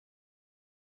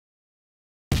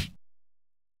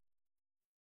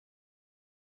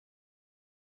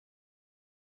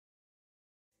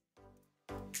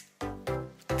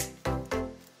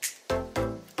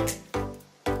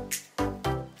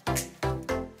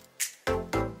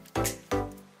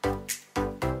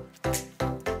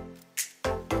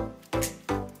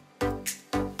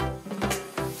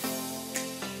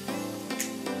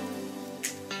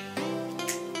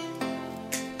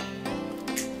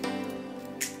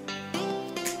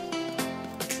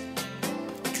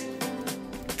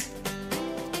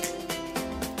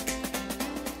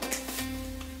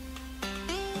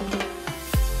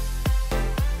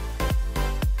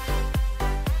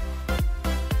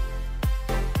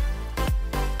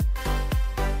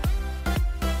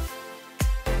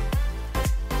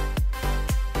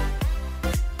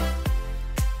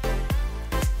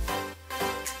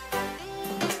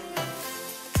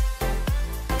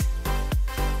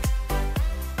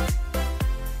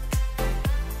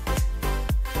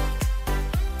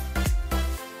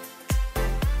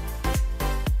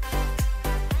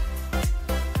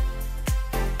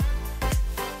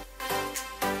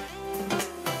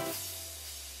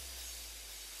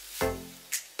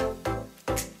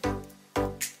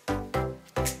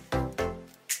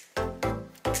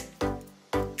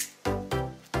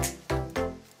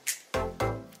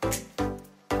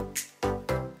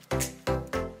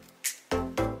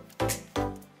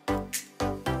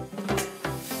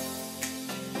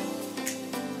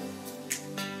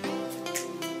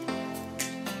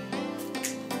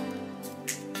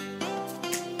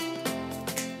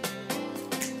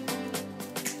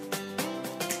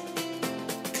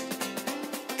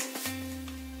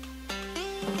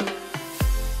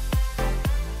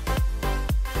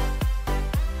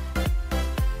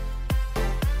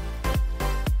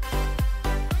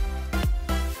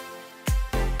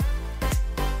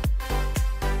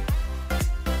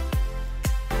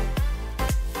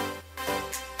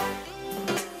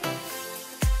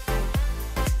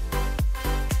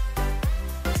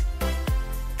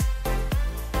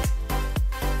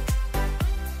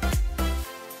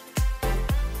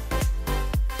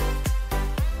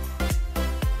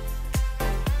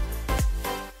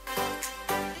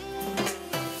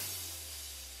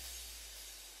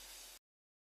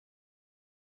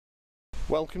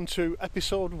Welcome to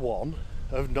episode 1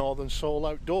 of Northern Soul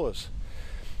Outdoors.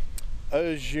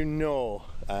 As you know,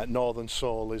 Northern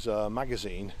Soul is a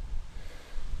magazine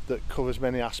that covers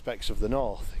many aspects of the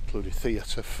north, including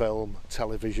theatre, film,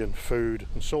 television, food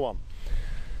and so on.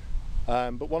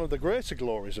 But one of the greater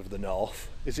glories of the north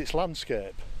is its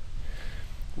landscape,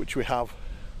 which we have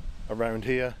around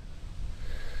here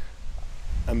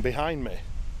and behind me.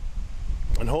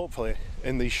 And hopefully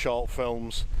in these short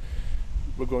films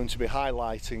we're going to be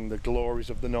highlighting the glories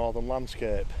of the northern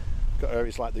landscape. We've got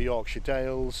areas like the Yorkshire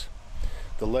Dales,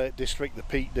 the Lake District, the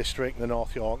Peak District, the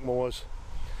North York Moors,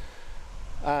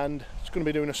 and it's going to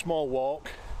be doing a small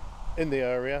walk in the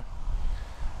area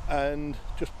and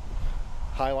just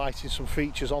highlighting some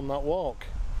features on that walk.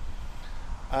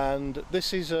 And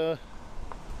this is an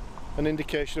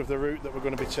indication of the route that we're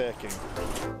going to be taking.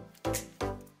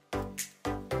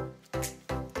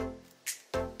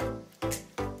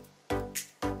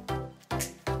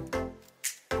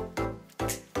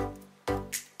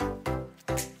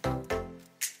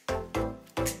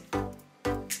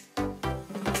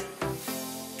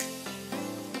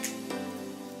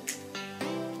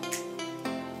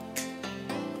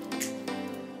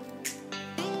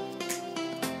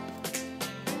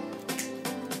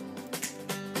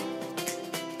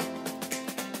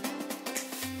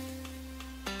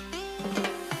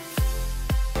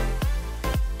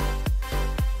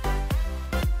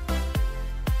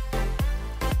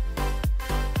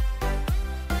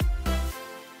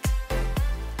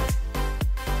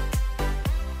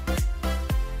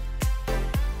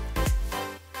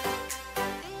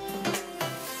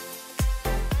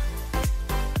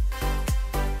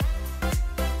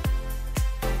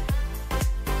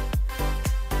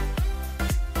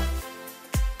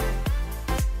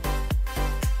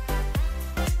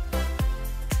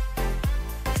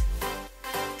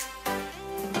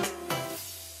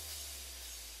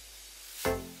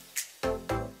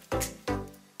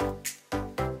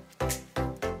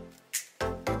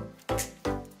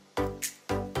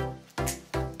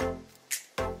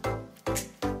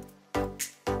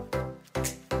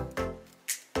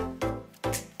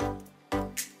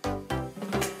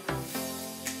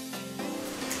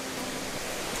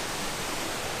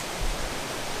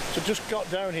 So just got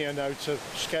down here now to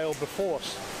Scaleber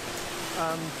Force,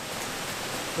 and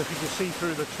if you can see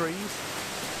through the trees,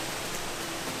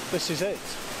 this is it.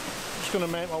 I'm just going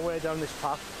to make my way down this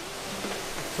path.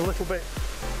 It's a little bit,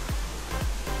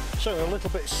 certainly a little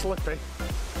bit slippy,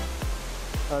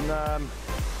 and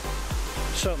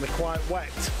certainly quite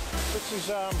wet. This is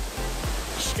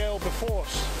Scaleber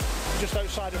Force, just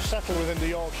outside of Settle within the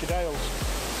Yorkshire Dales.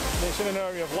 And it's in an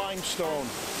area of limestone,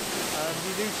 and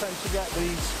you do tend to get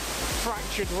these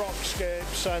fractured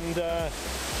rockscapes and,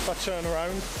 if I turn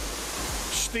around,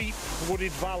 steep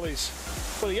wooded valleys.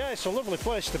 But yeah, it's a lovely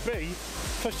place to be.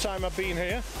 First time I've been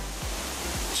here,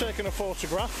 taken a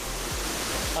photograph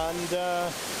and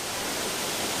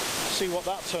see what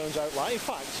that turns out like. In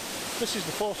fact, this is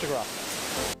the photograph.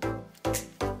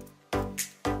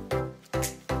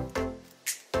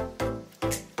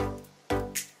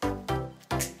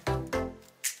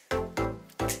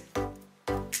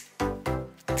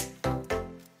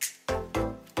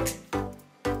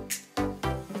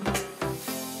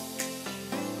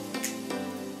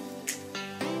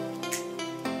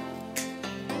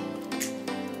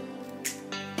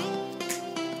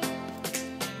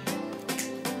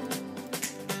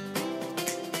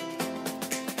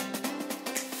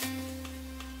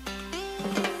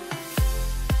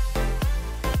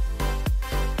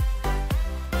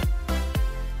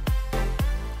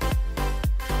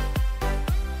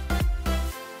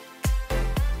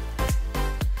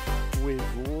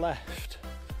 Left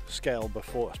Scaleber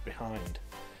Force behind,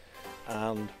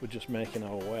 and we're just making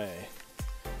our way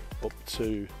up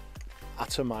to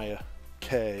Attermire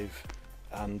Cave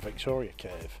and Victoria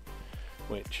Cave,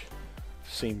 which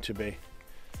seem to be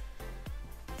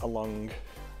along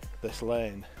this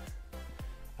lane.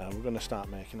 We're going to start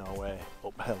making our way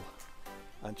uphill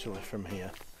actually from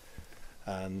here,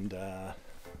 and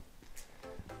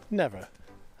never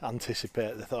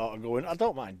anticipate the thought of going, I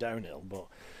don't mind downhill, but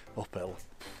uphill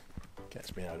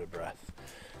gets me out of breath.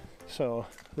 So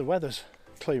the weather's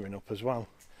clearing up as well,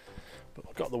 but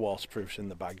I've got the waterproofs in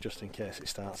the bag just in case it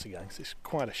starts again, because it's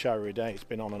quite a showery day. It's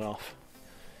been on and off,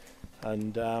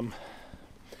 and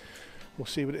we'll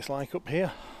see what it's like up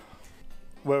here.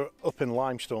 We're up in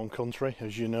Limestone Country,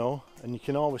 as you know, and you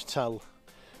can always tell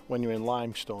when you're in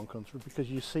Limestone Country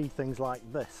because you see things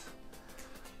like this,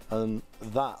 and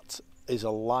that is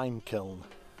a lime kiln,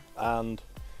 and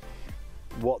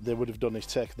what they would have done is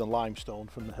taken the limestone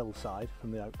from the hillside,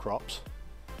 from the outcrops,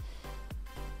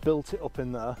 built it up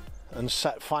in there and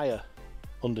set fire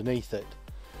underneath it,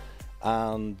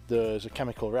 and there's a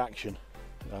chemical reaction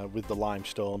with the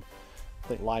limestone. I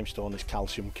think limestone is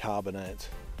calcium carbonate,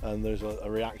 and there's a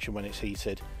reaction when it's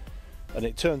heated, and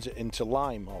it turns it into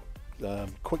lime, or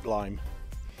quick lime,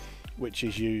 which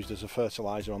is used as a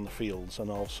fertilizer on the fields,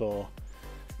 and also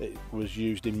it was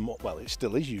used in, well, it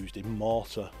still is used in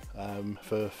mortar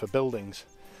for buildings,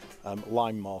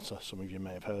 lime mortar. Some of you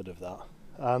may have heard of that.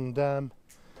 And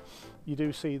you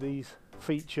do see these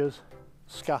features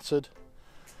scattered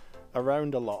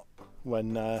around a lot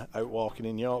when out walking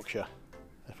in Yorkshire.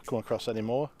 If I come across any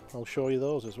more, I'll show you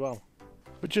those as well.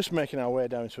 We're just making our way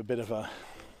down to a bit of a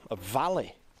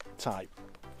valley type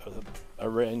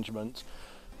arrangement,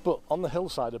 but on the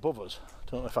hillside above us, I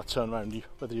don't know if I turn around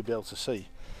whether you'll be able to see,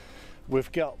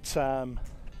 we've got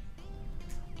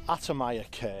Attermire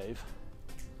Cave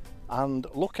and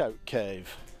Lookout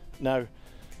Cave. Now,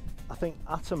 I think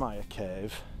Attermire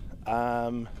Cave,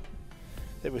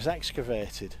 it was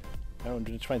excavated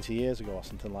 120 years ago or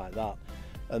something like that,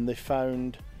 and they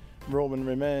found Roman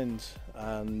remains,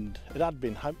 and it had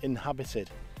been inhabited,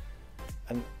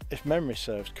 and if memory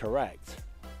serves correct,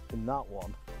 in that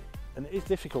one, and it is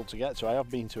difficult to get to, I have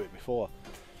been to it before,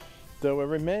 there were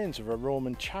remains of a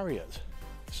Roman chariot.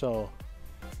 So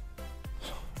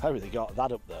how they got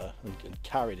that up there and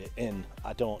carried it in,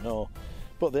 I don't know,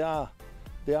 but they are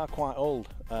quite old.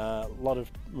 A lot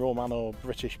of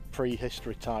Romano-British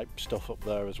prehistory type stuff up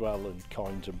there as well, and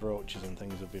coins and brooches and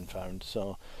things have been found.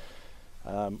 So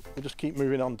we'll just keep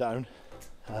moving on down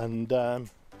and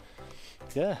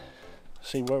yeah,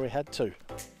 see where we head to.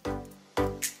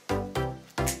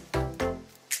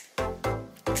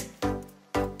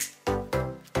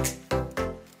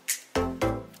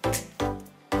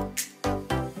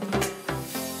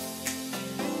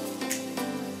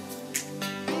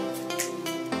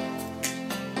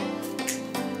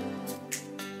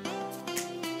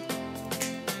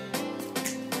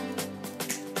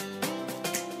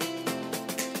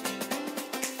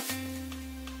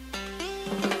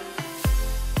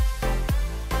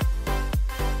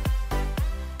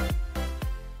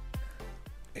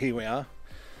 Here we are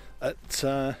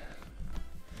at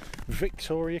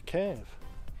Victoria Cave.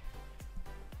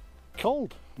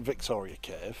 Called Victoria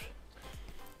Cave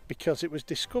because it was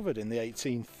discovered in the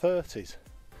 1830s.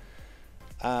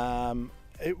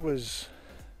 It was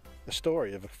a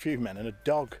story of a few men and a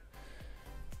dog.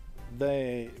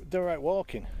 They were out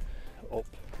walking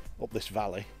up this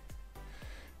valley,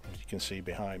 as you can see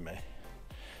behind me,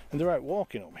 and they're out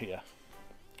walking up here,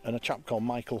 and a chap called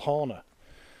Michael Horner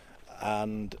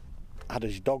and had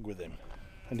his dog with him,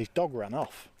 and his dog ran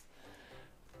off,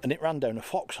 and it ran down a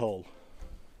foxhole,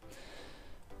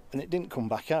 and it didn't come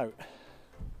back out.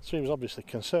 So he was obviously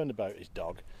concerned about his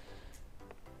dog.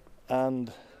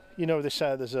 And you know, they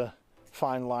say there's a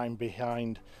fine line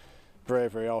behind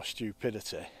bravery or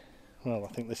stupidity. Well, I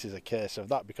think this is a case of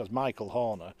that, because Michael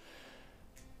Horner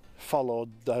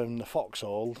followed down the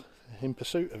foxhole in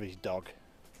pursuit of his dog,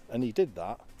 and he did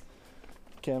that,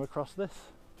 came across this.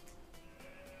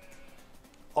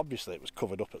 Obviously it was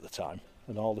covered up at the time,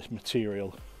 and all this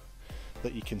material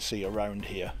that you can see around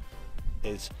here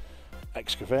is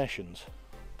excavations,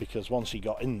 because once he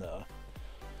got in there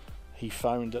he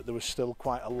found that there was still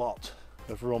quite a lot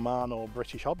of Romano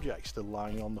British objects still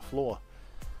lying on the floor.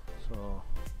 So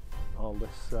all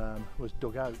this was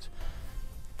dug out.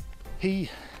 He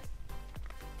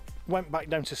went back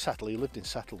down to Settle. He lived in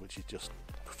Settle, which is just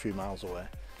a few miles away,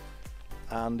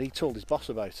 and he told his boss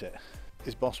about it.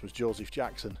 His boss was Joseph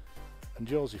Jackson, and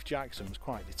Joseph Jackson was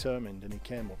quite determined, and he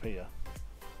came up here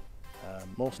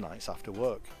most nights after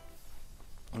work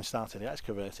and started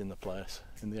excavating the place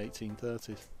in the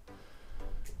 1830s.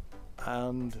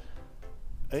 And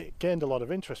it gained a lot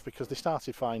of interest because they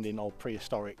started finding old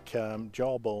prehistoric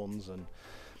jaw bones and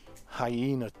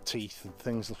hyena teeth and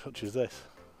things such as this.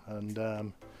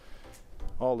 And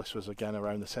all this was again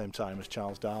around the same time as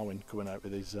Charles Darwin coming out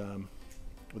with his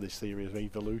theory of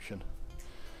evolution.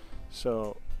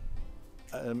 So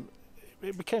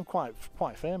it became quite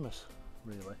famous,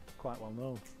 really, quite well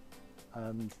known,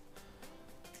 and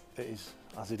it is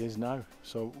as it is now.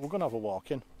 So we're going to have a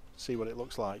walk in, see what it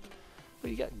looks like,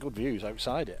 but you get good views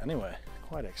outside it anyway,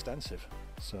 quite extensive.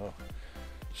 So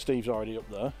Steve's already up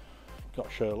there,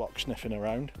 got Sherlock sniffing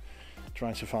around,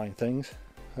 trying to find things,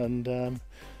 and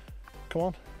come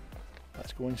on,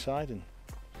 let's go inside and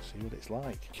see what it's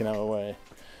like. Making our way,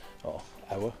 or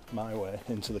my way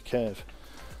into the cave,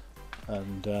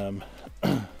 and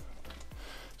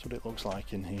that's what it looks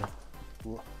like in here.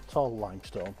 It's all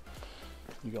limestone.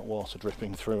 You've got water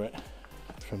dripping through it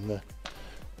from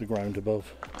the ground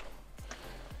above.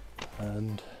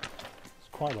 and there's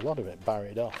quite a lot of it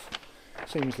buried off.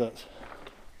 Seems that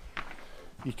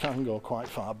you can go quite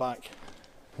far back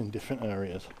in different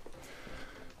areas,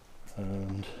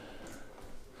 and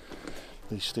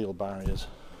these steel barriers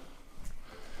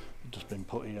have just been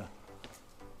put here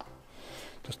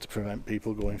just to prevent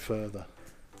people going further.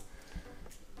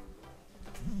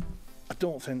 I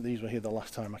don't think these were here the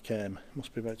last time I came. It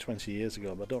must be about 20 years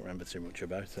ago, but I don't remember too much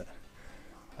about it.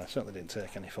 I certainly didn't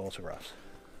take any photographs.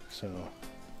 So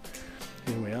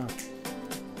here we are.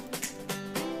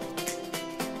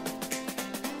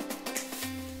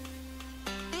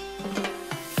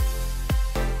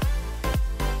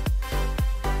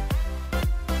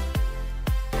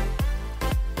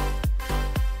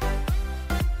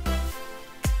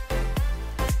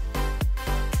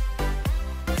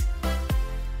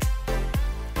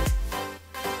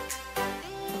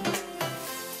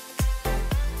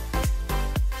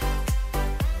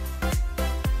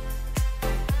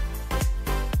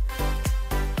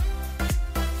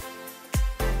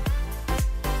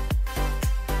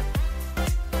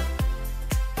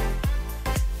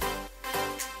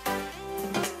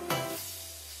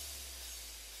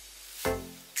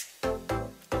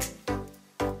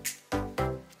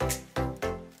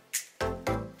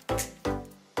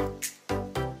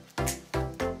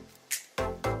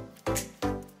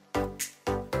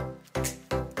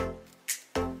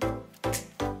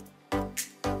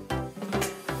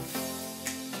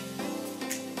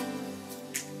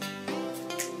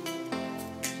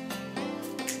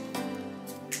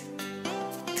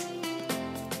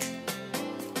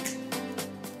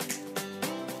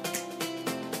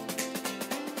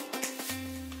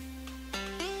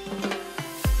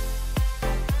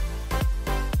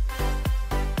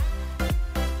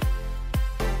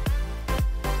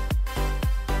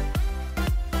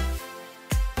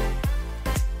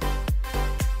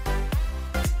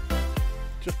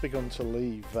 Just begun to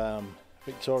leave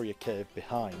Victoria Cave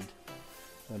behind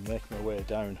and make my way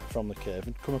down from the cave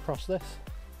and come across this.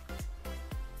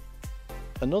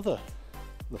 Another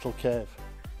little cave,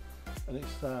 and it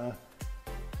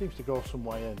seems to go some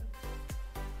way in.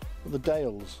 But the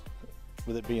Dales,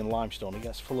 with it being limestone, it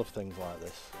gets full of things like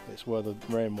this. It's where the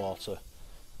rainwater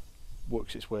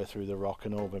works its way through the rock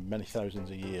and over many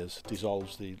thousands of years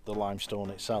dissolves the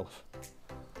limestone itself.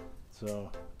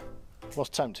 So I was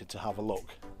tempted to have a look,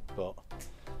 but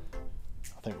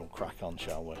I think we'll crack on,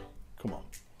 shall we? Come on.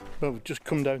 Well, we've just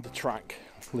come down the track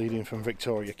leading from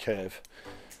Victoria Cave,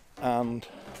 and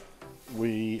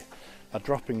we are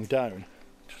dropping down.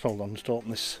 Just hold on, just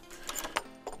open this.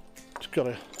 Just got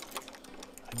a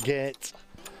gate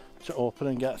to open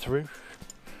and get through.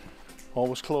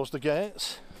 Always close the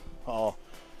gates, or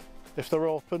if they're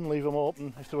open, leave them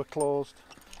open. If they were closed,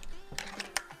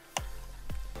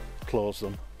 close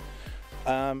them.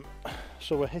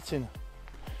 So we're hitting,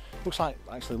 looks like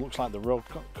the road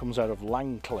comes out of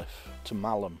Langcliffe to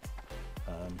Malham.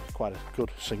 Quite a good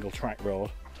single track road,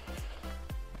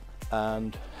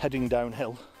 and heading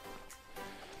downhill.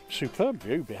 Superb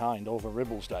view behind over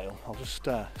Ribblesdale. I'll just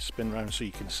spin round so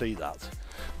you can see that.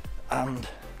 And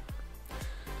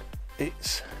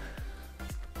it's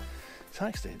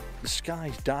actually, the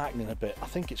sky's darkening a bit. I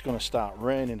think it's going to start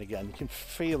raining again. You can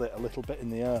feel it a little bit in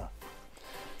the air.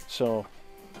 So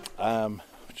we're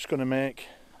just going to make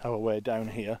our way down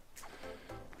here.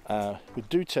 We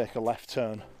do take a left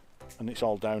turn and it's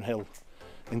all downhill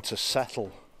into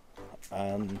Settle,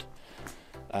 and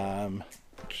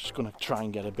just going to try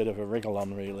and get a bit of a wriggle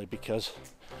on really, because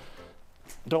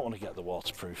I don't want to get the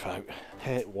waterproof out. I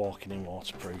hate walking in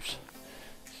waterproofs.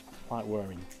 It's like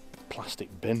wearing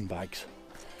plastic bin bags.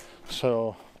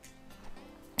 So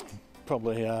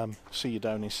probably see you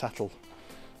down in Settle.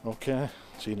 Okay,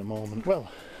 see you in a moment. Well,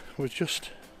 we're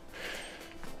just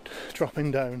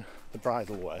dropping down the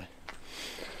bridleway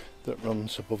that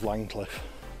runs above Langcliffe,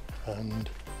 and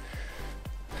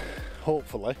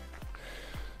hopefully,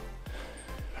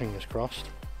 fingers crossed,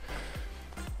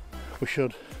 we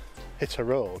should hit a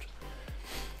road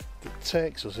that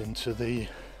takes us into the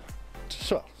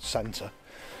centre,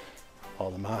 or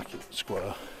the market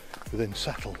square within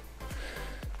Settle.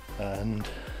 And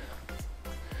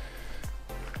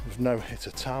we've now hit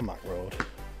a tarmac road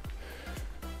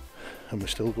and we're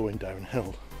still going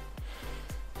downhill,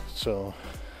 so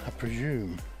I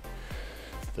presume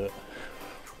that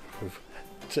we've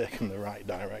taken the right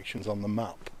directions on the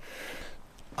map.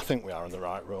 I think we are on the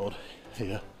right road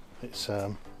here. It's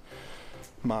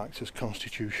marked as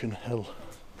Constitution Hill.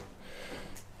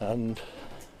 And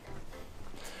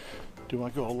do I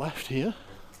go left here?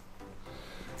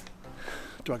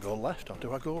 Do I go left or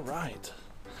do I go right?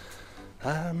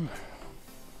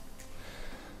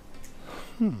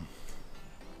 Interesting.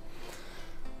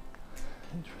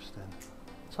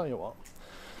 Tell you what,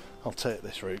 I'll take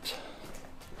this route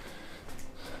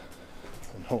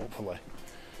and hopefully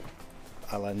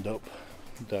I'll end up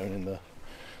down in the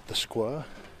square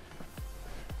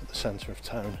at the centre of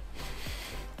town.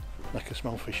 I can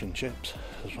smell fish and chips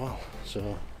as well,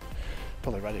 so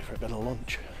probably ready for a bit of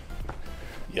lunch.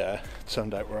 Yeah, it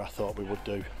turned out where I thought we would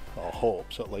do, or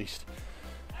hopes at least,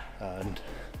 and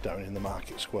down in the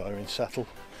market square in Settle.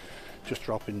 Just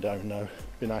dropping down now.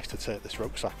 Be nice to take this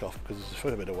rucksack off because there's a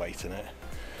fair bit of weight in it,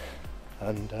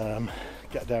 and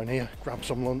get down here, grab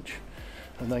some lunch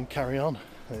and then carry on.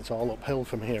 And it's all uphill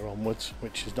from here onwards,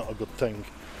 which is not a good thing,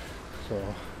 so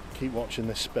keep watching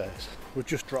this space. We've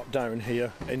just dropped down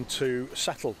here into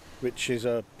Settle, which is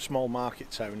a small market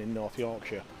town in North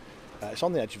Yorkshire. It's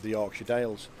on the edge of the Yorkshire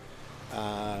Dales.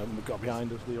 We've got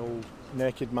behind us the old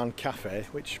Naked Man Cafe,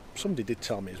 which somebody did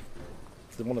tell me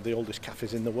is one of the oldest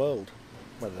cafes in the world.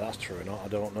 Whether that's true or not, I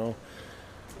don't know.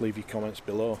 Leave your comments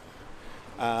below.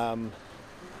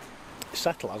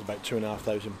 Settle has about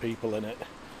 2,500 people in it,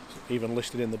 even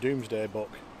listed in the Doomsday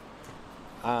Book,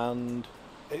 and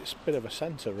it's a bit of a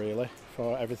centre really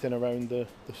for everything around the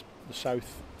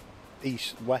south,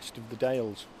 east, west of the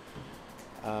Dales.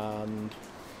 And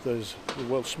there's the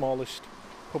world's smallest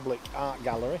public art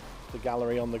gallery, the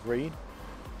gallery on the green.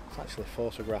 It's actually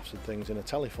photographs and things in a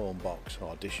telephone box,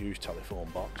 or a disused telephone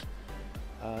box,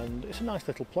 and it's a nice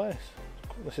little place.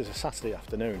 This is a Saturday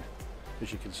afternoon,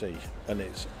 as you can see, and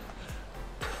it's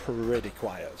pretty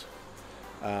quiet.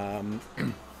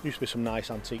 Used to be some nice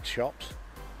antique shops,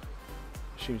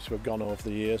 seems to have gone over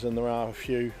the years, and there are a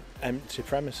few empty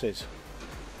premises,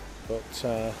 but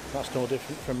that's no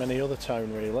different from any other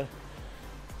town really.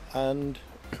 And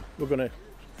we're going to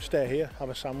stay here, have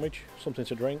a sandwich, something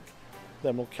to drink,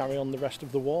 then we'll carry on the rest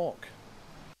of the walk.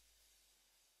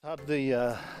 Had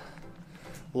the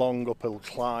long uphill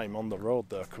climb on the road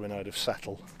there coming out of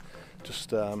Settle,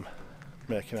 just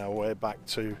making our way back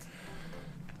to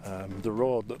the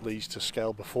road that leads to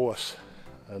Scaleber Force,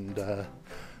 and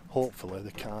hopefully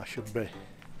the car should be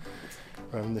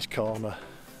around this corner,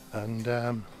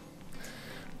 and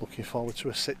looking forward to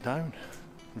a sit down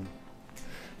and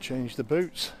change the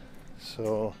boots.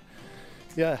 So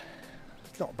yeah,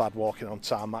 it's not bad walking on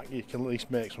tarmac. You can at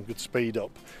least make some good speed up.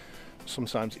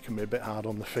 Sometimes it can be a bit hard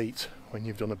on the feet when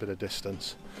you've done a bit of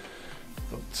distance,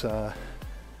 but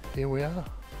here we are.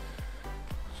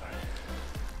 Sorry.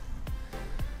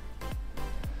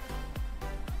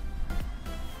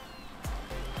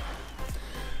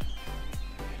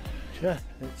 Yeah,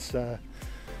 it's the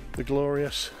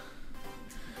glorious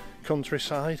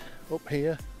countryside up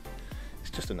here. It's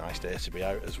just a nice day to be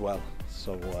out as well,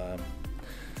 so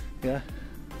yeah,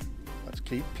 let's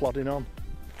keep plodding on.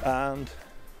 And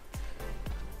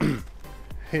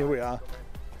here we are,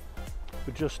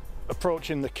 we're just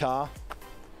approaching the car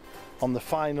on the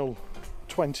final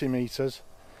 20 metres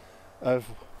of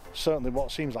certainly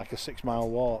what seems like a 6-mile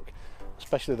walk,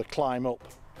 especially the climb up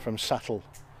from Settle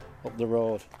up the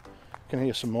road. You can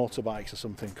hear some motorbikes or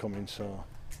something coming, so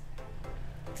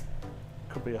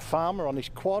could be a farmer on his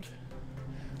quad,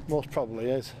 most probably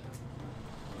is.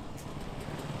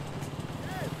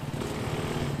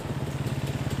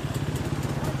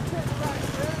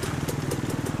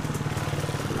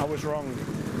 I was wrong.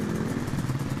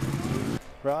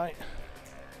 Right,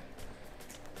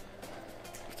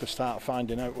 have to start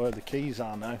finding out where the keys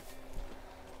are now.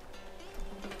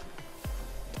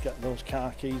 Get those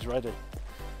car keys ready.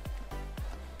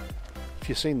 If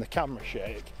you've seen the camera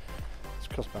shake, it's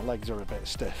because my legs are a bit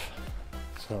stiff.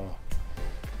 So,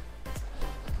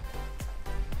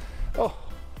 oh,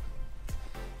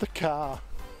 the car.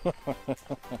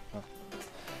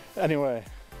 Anyway,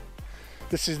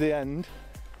 this is the end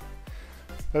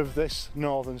of this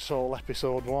Northern Soul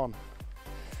episode 1.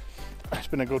 It's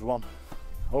been a good one.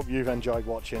 Hope you've enjoyed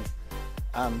watching,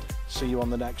 and see you on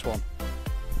the next one.